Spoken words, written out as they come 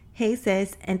Hey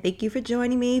sis, and thank you for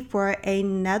joining me for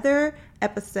another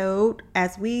episode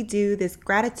as we do this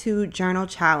gratitude journal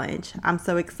challenge. I'm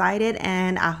so excited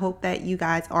and I hope that you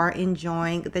guys are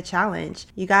enjoying the challenge.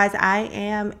 You guys, I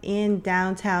am in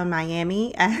downtown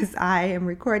Miami as I am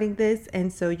recording this,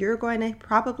 and so you're going to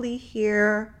probably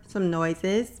hear some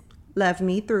noises. Love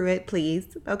me through it,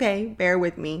 please. Okay, bear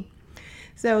with me.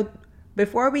 So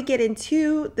before we get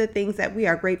into the things that we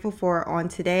are grateful for on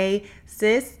today,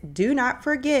 sis, do not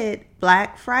forget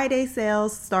Black Friday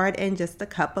sales start in just a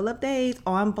couple of days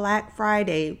on Black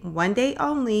Friday. One day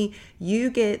only, you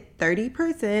get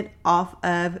 30% off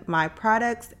of my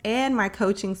products and my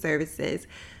coaching services.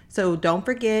 So don't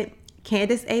forget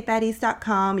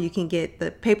CandiceABaddies.com. You can get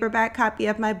the paperback copy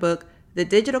of my book, the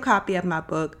digital copy of my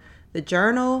book, the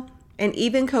journal, and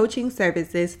even coaching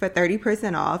services for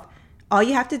 30% off. All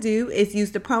you have to do is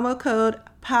use the promo code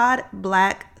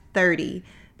PODBLACK30.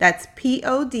 That's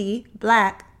POD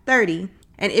Black 30.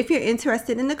 And if you're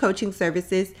interested in the coaching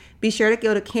services, be sure to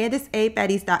go to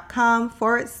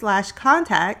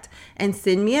CandiceABaddies.com/contact and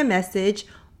send me a message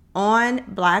on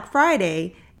Black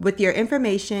Friday with your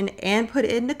information and put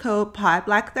in the code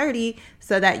PODBLACK30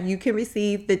 so that you can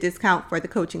receive the discount for the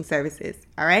coaching services.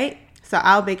 All right? So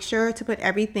I'll make sure to put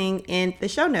everything in the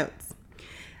show notes.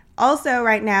 Also,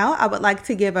 right now, I would like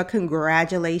to give a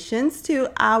congratulations to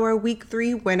our week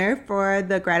 3 winner for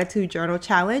the Gratitude Journal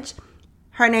Challenge.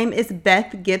 Her name is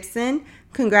Beth Gibson.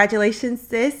 Congratulations,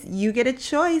 sis. You get a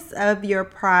choice of your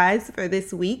prize for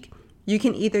this week. You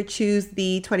can either choose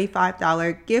the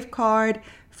 $25 gift card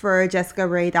for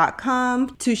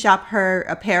jessicaray.com to shop her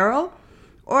apparel,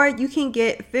 or you can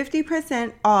get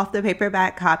 50% off the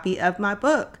paperback copy of my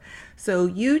book. So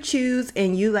you choose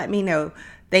and you let me know.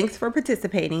 Thanks for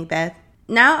participating, Beth.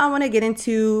 Now I want to get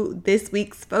into this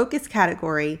week's focus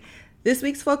category. This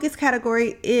week's focus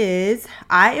category is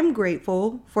I am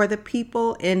grateful for the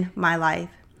people in my life.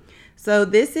 So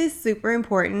this is super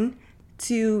important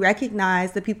to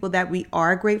recognize the people that we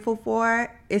are grateful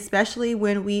for, especially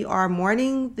when we are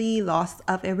mourning the loss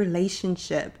of a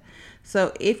relationship.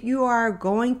 So if you are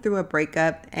going through a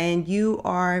breakup and you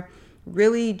are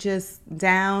really just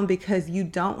down because you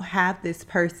don't have this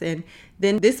person,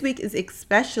 then this week is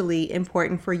especially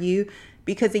important for you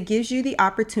because it gives you the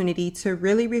opportunity to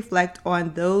really reflect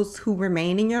on those who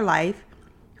remain in your life,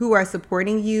 who are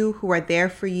supporting you, who are there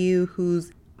for you,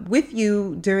 who's with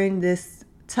you during this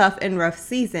tough and rough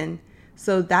season.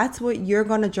 So that's what you're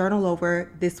going to journal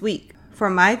over this week. For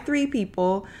my 3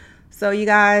 people, so you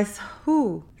guys,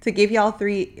 to give y'all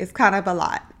 3 is kind of a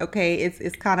lot, okay?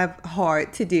 It's kind of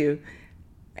hard to do.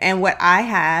 And what I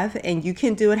have, and you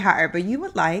can do it however you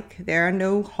would like. There are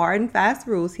no hard and fast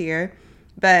rules here,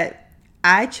 but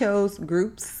I chose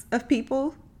groups of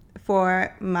people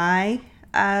for my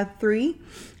 3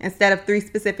 instead of 3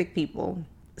 specific people.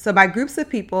 So my groups of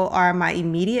people are my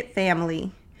immediate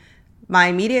family. My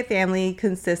immediate family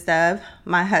consists of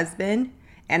my husband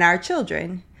and our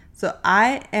children. So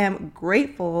I am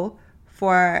grateful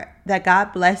for that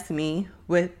God blessed me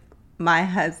with my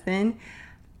husband.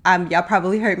 Y'all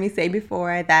probably heard me say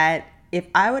before that if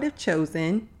I would have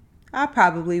chosen, I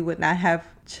probably would not have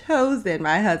chosen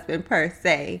my husband per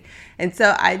se. And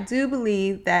so I do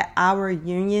believe that our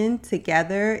union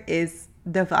together is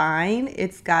divine.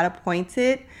 It's God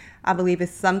appointed. I believe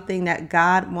it's something that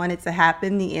God wanted to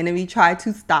happen. The enemy tried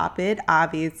to stop it,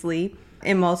 obviously,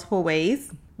 in multiple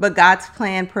ways, but God's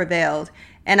plan prevailed.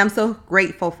 And I'm so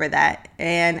grateful for that.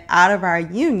 And out of our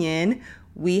union,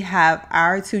 we have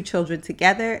our 2 children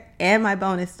together and my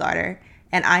bonus daughter.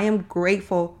 And I am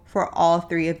grateful for all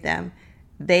 3 of them.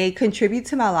 They contribute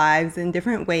to my lives in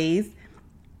different ways.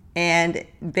 And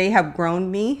they have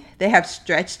grown me. They have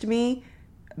stretched me.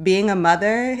 Being a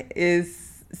mother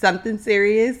is something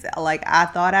serious. Like I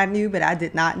thought I knew, but I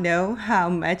did not know how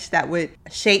much that would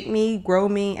shape me, grow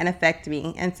me, and affect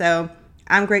me. And so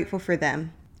I'm grateful for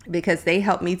them because they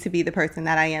helped me to be the person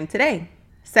that I am today.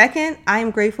 Second, I am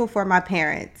grateful for my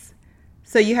parents.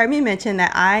 So you heard me mention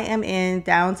that I am in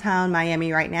downtown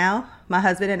Miami right now. My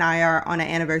husband and I are on an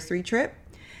anniversary trip,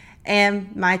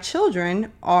 and my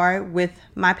children are with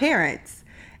my parents.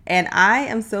 And I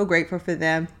am so grateful for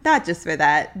them, not just for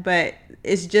that, but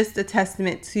it's just a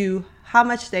testament to how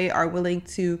much they are willing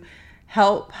to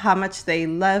help, how much they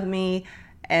love me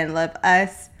and love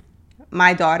us.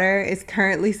 My daughter is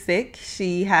currently sick.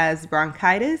 She has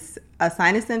bronchitis, a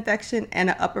sinus infection, and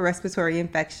an upper respiratory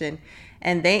infection.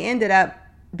 And they ended up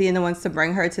being the ones to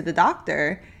bring her to the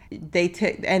doctor. They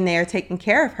are taking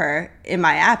care of her in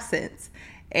my absence.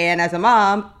 And as a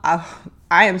mom,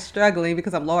 I am struggling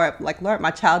because I'm Lord,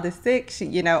 my child is sick,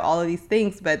 all of these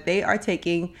things, but they are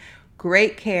taking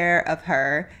great care of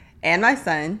her. and my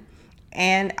son.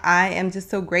 And I am just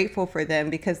so grateful for them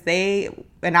because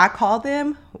when I call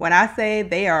them, when I say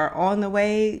they are on the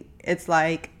way, it's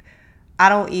like I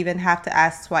don't even have to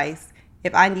ask twice.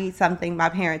 If I need something, my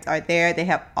parents are there. They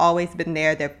have always been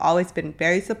there. They've always been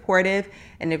very supportive,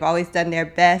 and they've always done their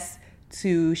best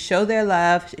to show their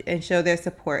love and show their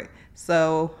support.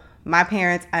 So my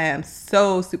parents, I am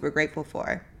so super grateful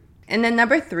for. And then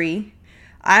number 3,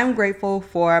 I'm grateful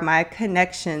for my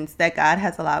connections that God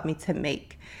has allowed me to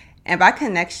make. And by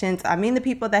connections, I mean the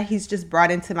people that He's just brought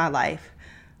into my life.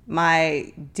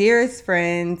 My dearest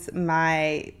friends,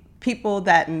 my people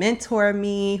that mentor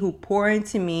me, who pour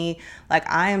into me. Like,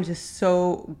 I am just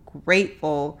so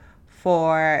grateful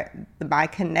for my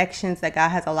connections that God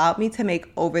has allowed me to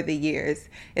make over the years.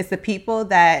 It's the people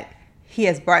that He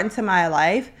has brought into my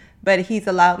life, but He's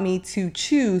allowed me to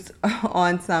choose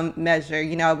on some measure.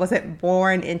 You know, I wasn't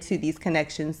born into these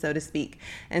connections, so to speak.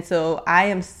 And so I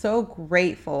am so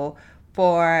grateful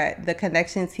for the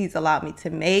connections He's allowed me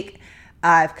to make.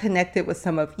 I've connected with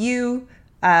some of you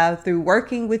through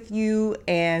working with you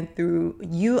and through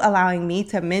you allowing me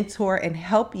to mentor and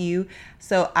help you.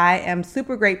 So I am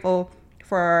super grateful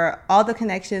for all the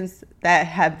connections that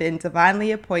have been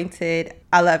divinely appointed.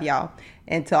 I love y'all.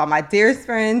 And to all my dearest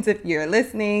friends, if you're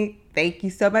listening, thank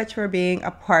you so much for being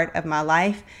a part of my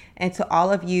life. And to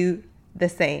all of you, the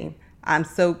same. I'm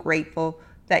so grateful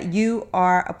that you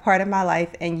are a part of my life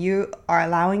and you are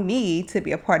allowing me to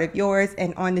be a part of yours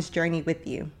and on this journey with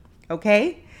you.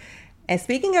 Okay? And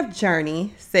speaking of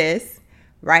journey, sis,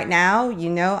 right now, you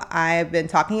know, I've been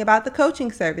talking about the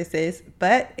coaching services,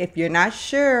 but if you're not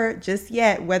sure just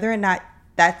yet whether or not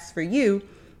that's for you,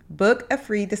 book a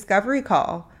free discovery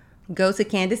call. Go to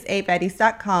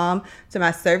CandiceABettis.com to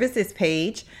my services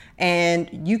page,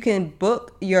 and you can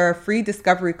book your free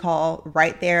discovery call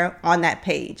right there on that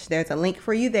page. There's a link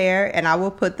for you there, and I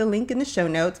will put the link in the show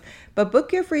notes. But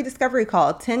book your free discovery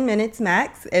call, 10 minutes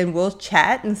max, and we'll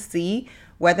chat and see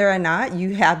whether or not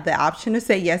you have the option to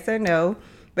say yes or no.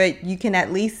 But you can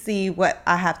at least see what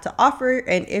I have to offer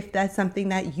and if that's something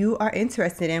that you are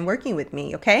interested in working with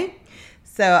me, okay?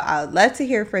 So I'd love to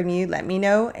hear from you. Let me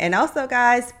know. And also,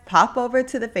 guys, pop over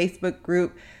to the Facebook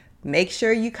group. Make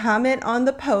sure you comment on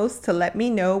the post to let me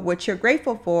know what you're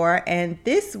grateful for. And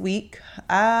this week,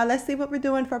 let's see what we're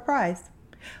doing for a prize.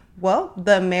 Well,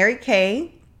 the Mary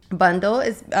Kay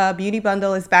beauty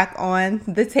bundle is back on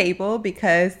the table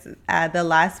because the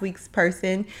last week's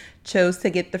person chose to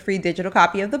get the free digital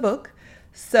copy of the book.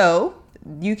 So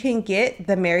you can get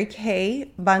the Mary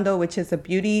Kay bundle, which is a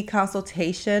beauty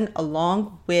consultation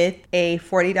along with a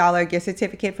 $40 gift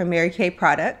certificate from Mary Kay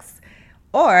products,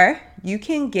 or you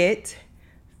can get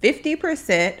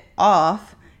 50%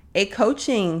 off a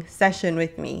coaching session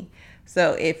with me.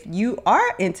 So if you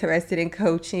are interested in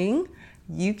coaching,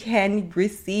 you can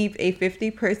receive a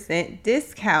 50%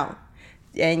 discount,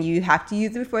 and you have to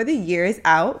use it before the year is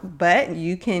out, but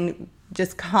you can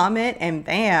just comment and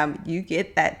bam, you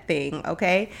get that thing,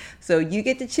 okay? So you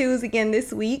get to choose again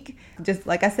this week. Just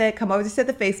like I said, come over to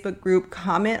the Facebook group,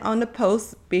 comment on the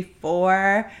post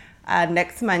before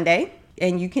next Monday,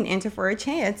 and you can enter for a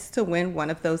chance to win one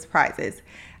of those prizes.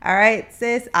 All right,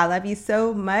 sis, I love you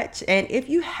so much. And if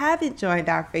you haven't joined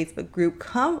our Facebook group,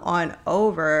 come on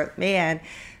over. Man,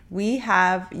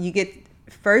 you get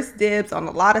first dibs on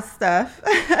a lot of stuff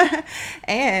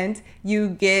and you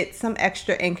get some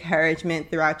extra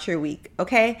encouragement throughout your week.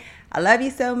 Okay, I love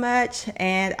you so much,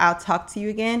 and I'll talk to you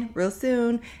again real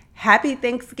soon. Happy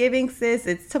Thanksgiving, sis.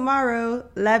 It's tomorrow.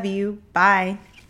 Love you. Bye.